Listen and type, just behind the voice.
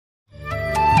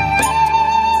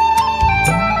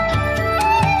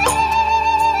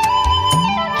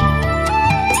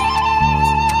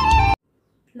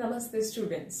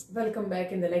students, welcome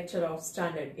back in the lecture of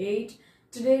Standard 8.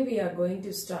 Today we are going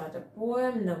to start a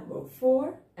poem number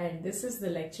 4 and this is the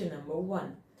lecture number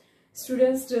 1.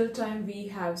 Students, till time we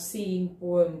have seen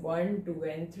poem 1, 2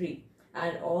 and 3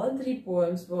 and all 3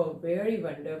 poems were very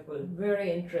wonderful, very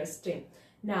interesting.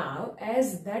 Now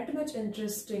as that much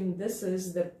interesting, this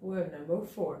is the poem number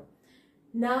 4.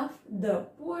 Now the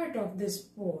poet of this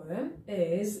poem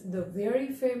is the very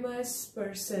famous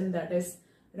person, that is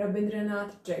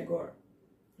Rabindranath Tagore.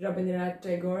 Rabindranath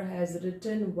Tagore has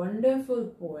written wonderful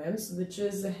poems which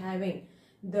is having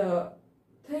the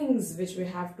things which we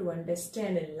have to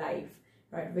understand in life,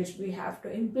 right, which we have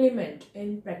to implement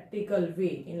in practical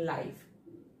way in life.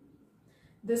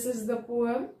 This is the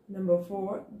poem number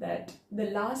 4, that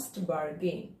the last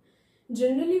bargain.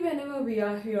 Generally whenever we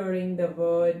are hearing the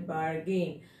word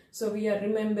bargain, so we are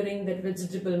remembering that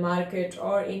vegetable market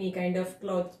or any kind of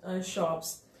cloth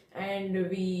shops, and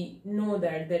we know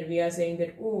that we are saying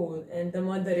that, oh, and the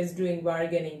mother is doing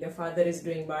bargaining, the father is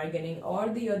doing bargaining, or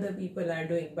the other people are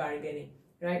doing bargaining,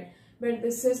 right? But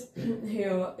this is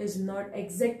here is not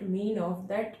exact mean of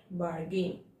that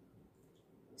bargain.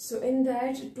 So in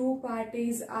that, two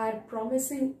parties are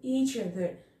promising each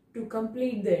other to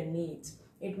complete their needs.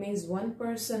 It means one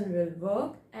person will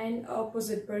work and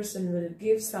opposite person will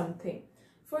give something.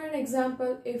 For an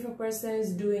example, if a person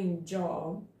is doing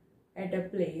job at a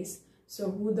place, so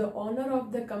who the owner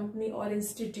of the company or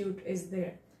institute is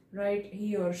there, right,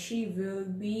 he or she will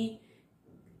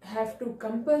have to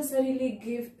compulsorily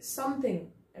give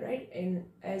something, right, in,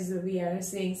 as we are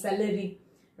saying, salary,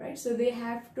 right, so they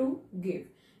have to give.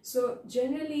 So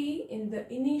generally in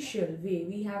the initial way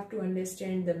we have to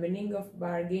understand the meaning of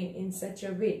bargain in such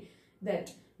a way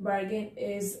that bargain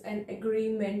is an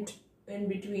agreement in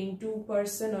between two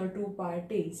person or two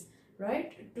parties,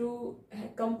 right, to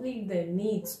complete the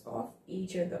needs of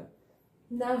each other.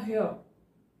 Now here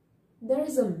there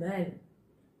is a man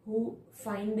who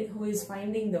is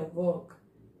finding the work.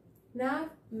 Now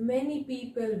many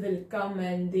people will come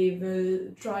and they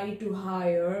will try to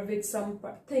hire with some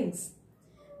things,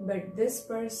 but this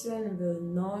person will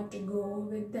not go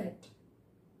with that,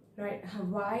 right?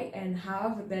 Why and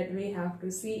how, that we have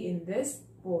to see in this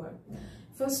poem.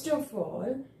 First of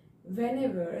all,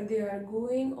 whenever they are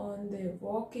going on their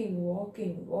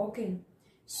walking,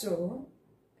 so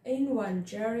in one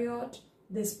chariot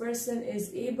this person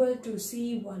is able to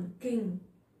see one king.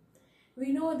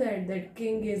 We know that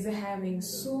king is having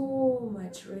so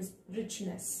much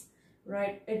richness,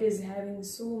 right? It is having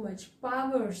so much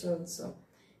powers also,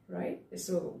 right?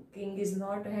 So king is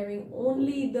not having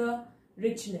only the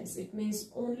richness, it means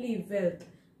only wealth,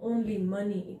 only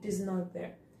money, it is not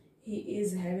there. He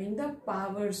is having the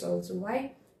powers also.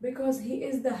 Why? Because he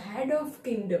is the head of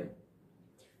kingdom.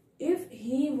 If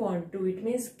he want to, it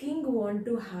means king want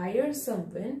to hire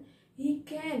someone, he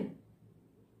can.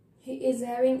 He is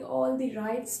having all the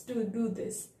rights to do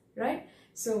this, right?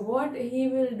 So what he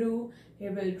will do, he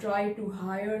will try to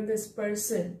hire this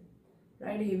person,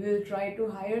 right? He will try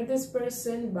to hire this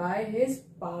person by his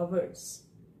powers.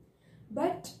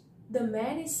 But the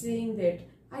man is saying that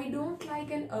I don't like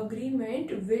an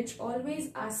agreement which always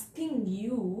asking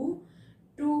you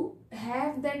to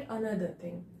have that another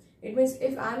thing. It means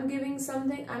if I'm giving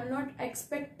something, I'm not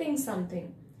expecting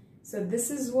something. So this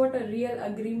is what a real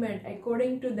agreement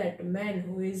according to that man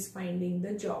who is finding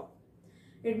the job.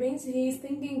 It means he is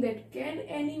thinking that can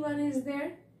anyone is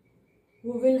there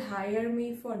who will hire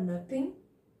me for nothing?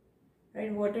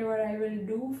 Right? Whatever I will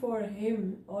do for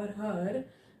him or her,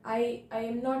 I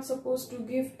am not supposed to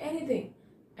give anything.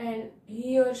 And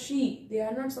he or she, they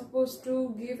are not supposed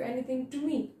to give anything to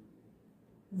me.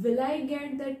 Will I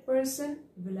get that person?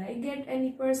 Will I get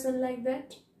any person like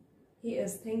that? He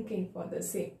is thinking for the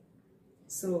same.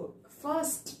 So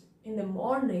first in the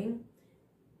morning,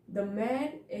 the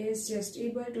man is just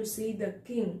able to see the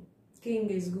king. King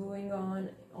is going on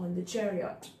the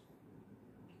chariot.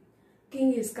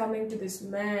 King is coming to this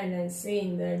man and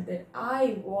saying that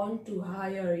I want to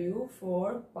hire you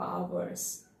for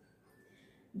powers.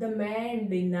 The man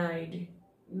denied.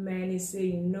 Man is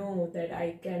saying no, that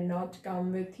I cannot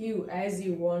come with you as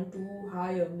you want to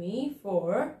hire me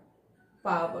for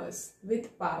powers,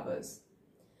 with powers.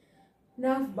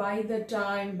 Now by the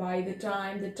time the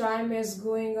time is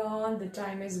going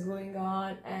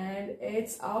on and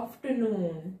it's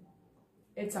afternoon.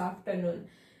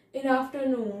 In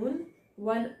afternoon,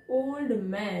 one old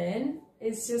man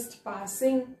is just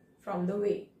passing from the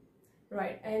way,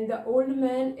 right? And the old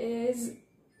man is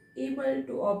able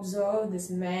to observe this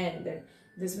man, that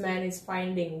this man is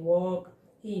finding work,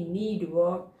 he need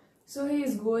work. So he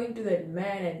is going to that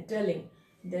man and telling,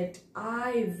 that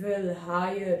I will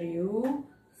hire you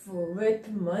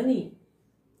with money,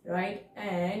 right?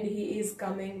 And he is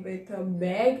coming with a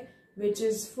bag which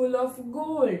is full of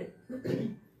gold.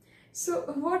 So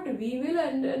what we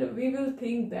will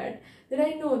think that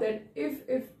I know that if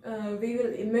we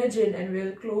will imagine and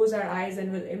we'll close our eyes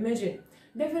and we'll imagine,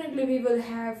 definitely we will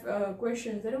have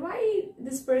questions that why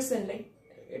this person, like,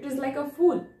 it is like a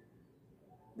fool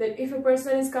that if a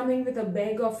person is coming with a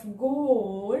bag of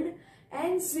gold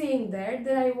and saying that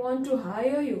I want to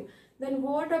hire you, then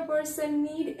what a person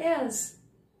need else,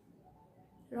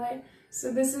 right?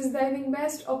 So this is the, I think,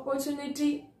 best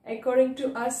opportunity according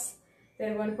to us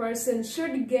that one person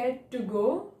should get to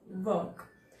go work.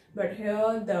 But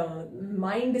here the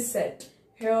mindset,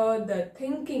 here the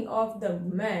thinking of the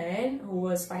man who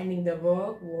was finding the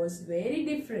work was very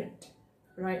different,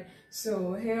 right?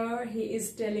 So here he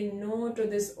is telling no to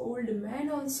this old man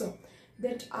also,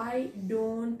 that I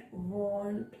don't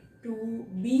want to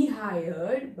be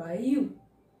hired by you,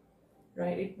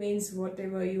 right? It means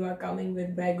whatever you are coming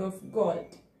with bag of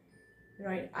gold,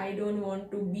 right? I don't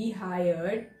want to be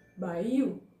hired by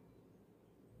you.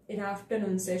 In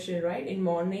afternoon session, right? In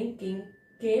morning king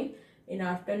came, in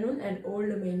afternoon an old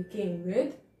man came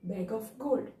with bag of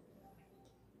gold.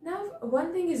 Now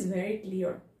one thing is very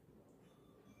clear.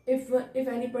 If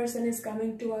any person is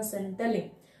coming to us and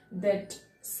telling that,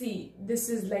 see, this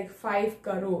is like 5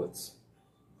 crores,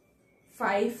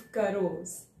 5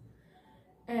 crores,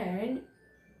 and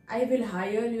I will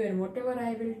hire you and whatever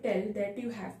I will tell that you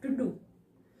have to do.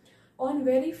 On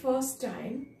very first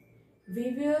time,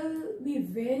 we will be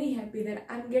very happy that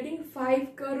I'm getting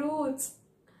 5 crores,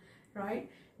 right?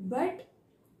 But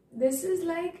this is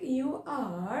like you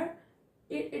are,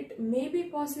 it may be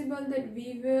possible that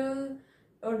we will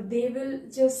or they will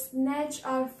just snatch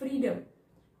our freedom.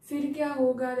 फिर क्या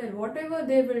होगा that whatever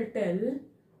they will tell,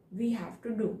 we have to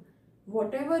do.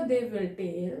 Whatever they will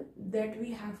tell, that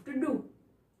we have to do.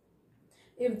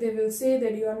 If they will say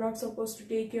that you are not supposed to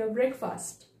take your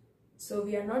breakfast, so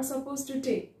we are not supposed to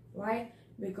take. Why?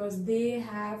 Because they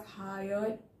have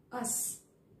hired us,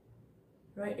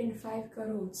 right, in 5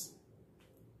 crores.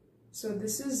 So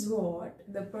this is what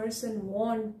the person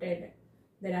wanted,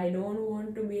 that I don't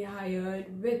want to be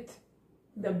hired with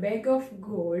the bag of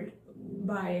gold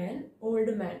by an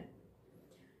old man.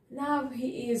 Now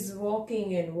he is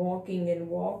walking and walking and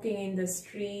walking in the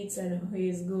streets, and he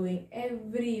is going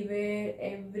everywhere,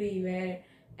 everywhere,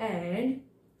 and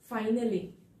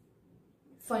finally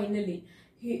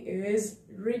he is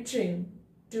reaching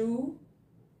to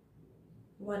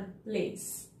one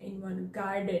place, in one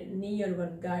garden, near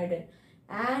one garden,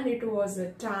 and it was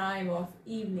a time of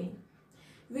evening.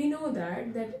 We know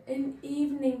that in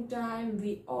evening time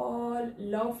we all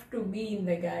love to be in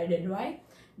the garden. Why?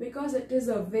 Because it is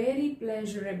a very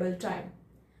pleasurable time.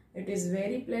 It is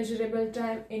very pleasurable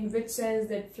time in which sense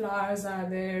that flowers are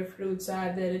there, fruits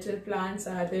are there, little plants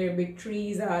are there, big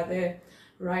trees are there,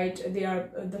 right?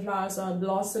 The flowers are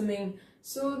blossoming,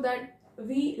 so that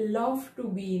we love to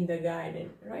be in the garden,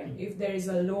 right? If there is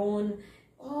a lawn,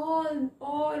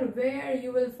 all where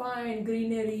you will find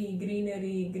greenery,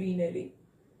 greenery, greenery,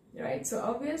 right? So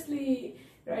obviously,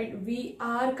 right, we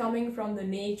are coming from the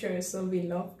nature, so we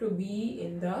love to be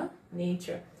in the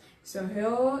nature. So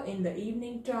here in the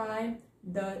evening time,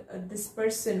 this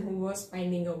person who was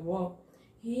finding a work,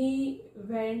 he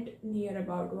went near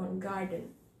about one garden.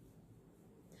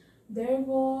 There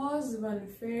was one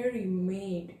fairy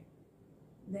maid.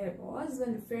 There was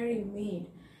one fairy maid.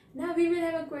 Now we will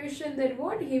have a question that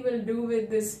what he will do with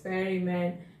this fairy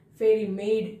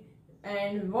maid,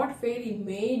 and what fairy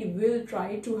maid will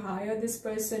try to hire this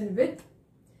person with.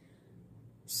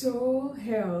 So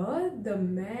here the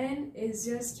man is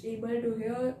just able to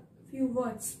hear few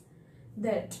words,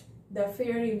 that the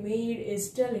fairy maid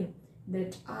is telling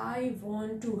that I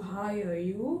want to hire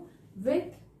you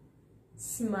with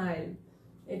smile.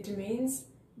 It means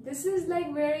this is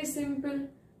like very simple,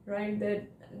 right?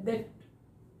 That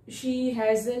she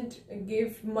hasn't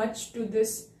give much to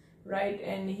this, right?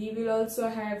 And he will also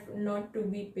have not to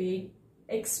be paid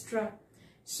extra.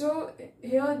 So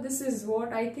here this is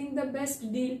what I think the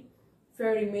best deal.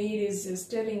 Fairy maid is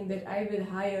just telling that I will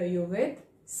hire you with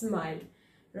smile,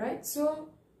 right? So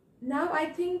now I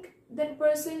think that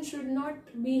person should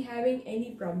not be having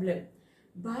any problem.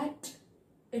 But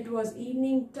it was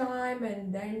evening time,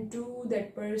 and then too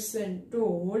that person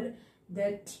told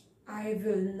that I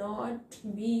will not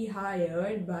be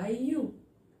hired by you.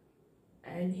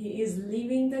 And he is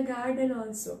leaving the garden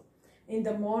also. In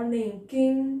the morning,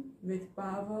 king with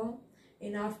power.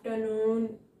 In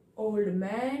afternoon, old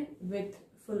man with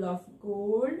full of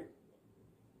gold.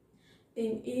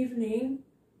 In evening,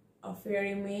 a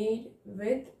fairy maid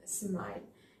with smile,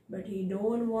 but he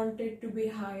don't wanted to be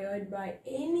hired by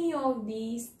any of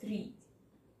these three.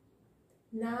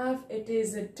 Now it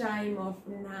is a time of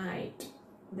night.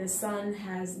 The sun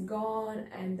has gone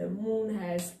and the moon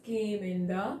has came in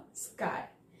the sky.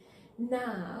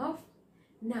 Now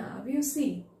you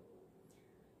see,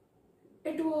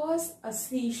 it was a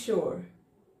seashore.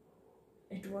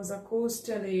 It was a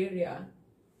coastal area.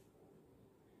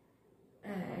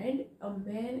 And a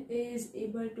man is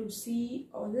able to see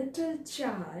a little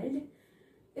child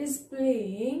is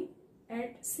playing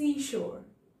at seashore.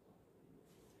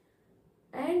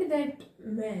 And that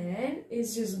man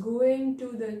is just going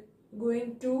to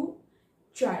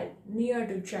child, near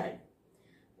to child.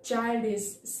 Child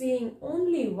is seeing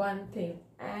only one thing,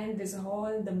 and this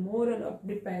whole the moral of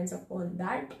depends upon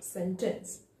that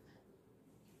sentence.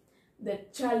 The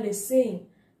child is saying,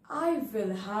 I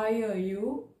will hire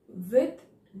you with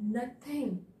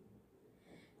nothing.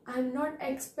 I'm not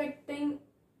expecting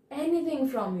anything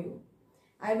from you.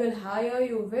 I will hire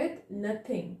you with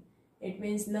nothing. It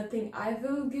means nothing I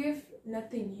will give,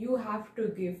 nothing you have to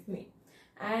give me.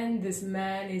 And this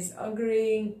man is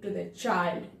agreeing to the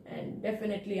child, and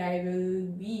definitely I will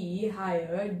be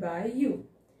hired by you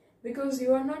because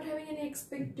you are not having any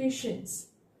expectations.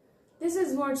 This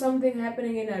is what something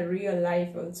happening in our real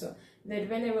life also, that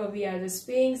whenever we are just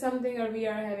paying something or we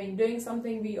are doing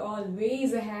something, we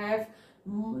always have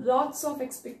lots of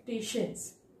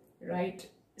expectations, right?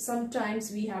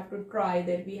 Sometimes we have to try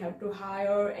that we have to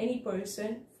hire any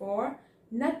person for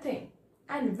nothing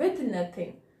and with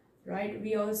nothing, right?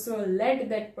 We also let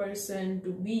that person to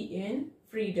be in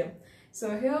freedom.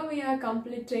 So here we are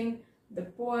completing the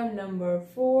poem number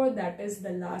 4, that is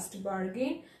the last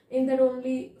bargain. In that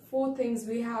only 4 things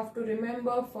we have to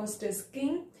remember. First is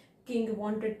king. King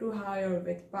wanted to hire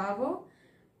with power.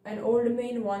 An old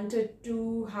man wanted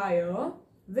to hire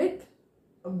with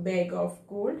a bag of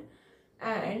gold.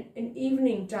 And in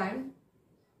evening time,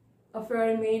 a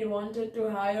fairy maid wanted to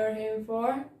hire him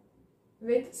for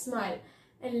with smile.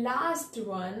 And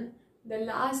the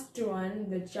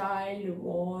child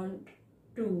want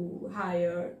to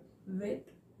hire with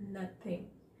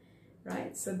nothing,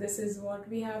 right? So this is what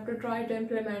we have to try to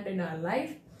implement in our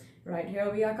life. Right, here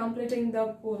we are completing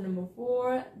the poem number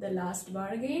 4, the last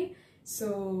bargain.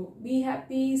 So be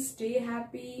happy, stay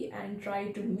happy, and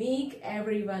try to make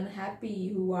everyone happy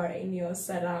who are in your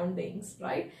surroundings,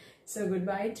 right? So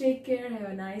goodbye, take care,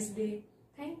 have a nice day.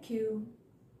 Thank you.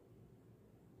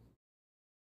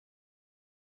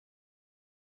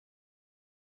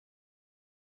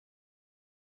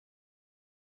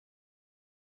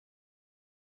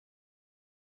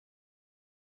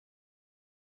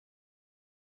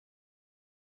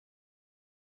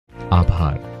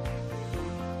 आभार।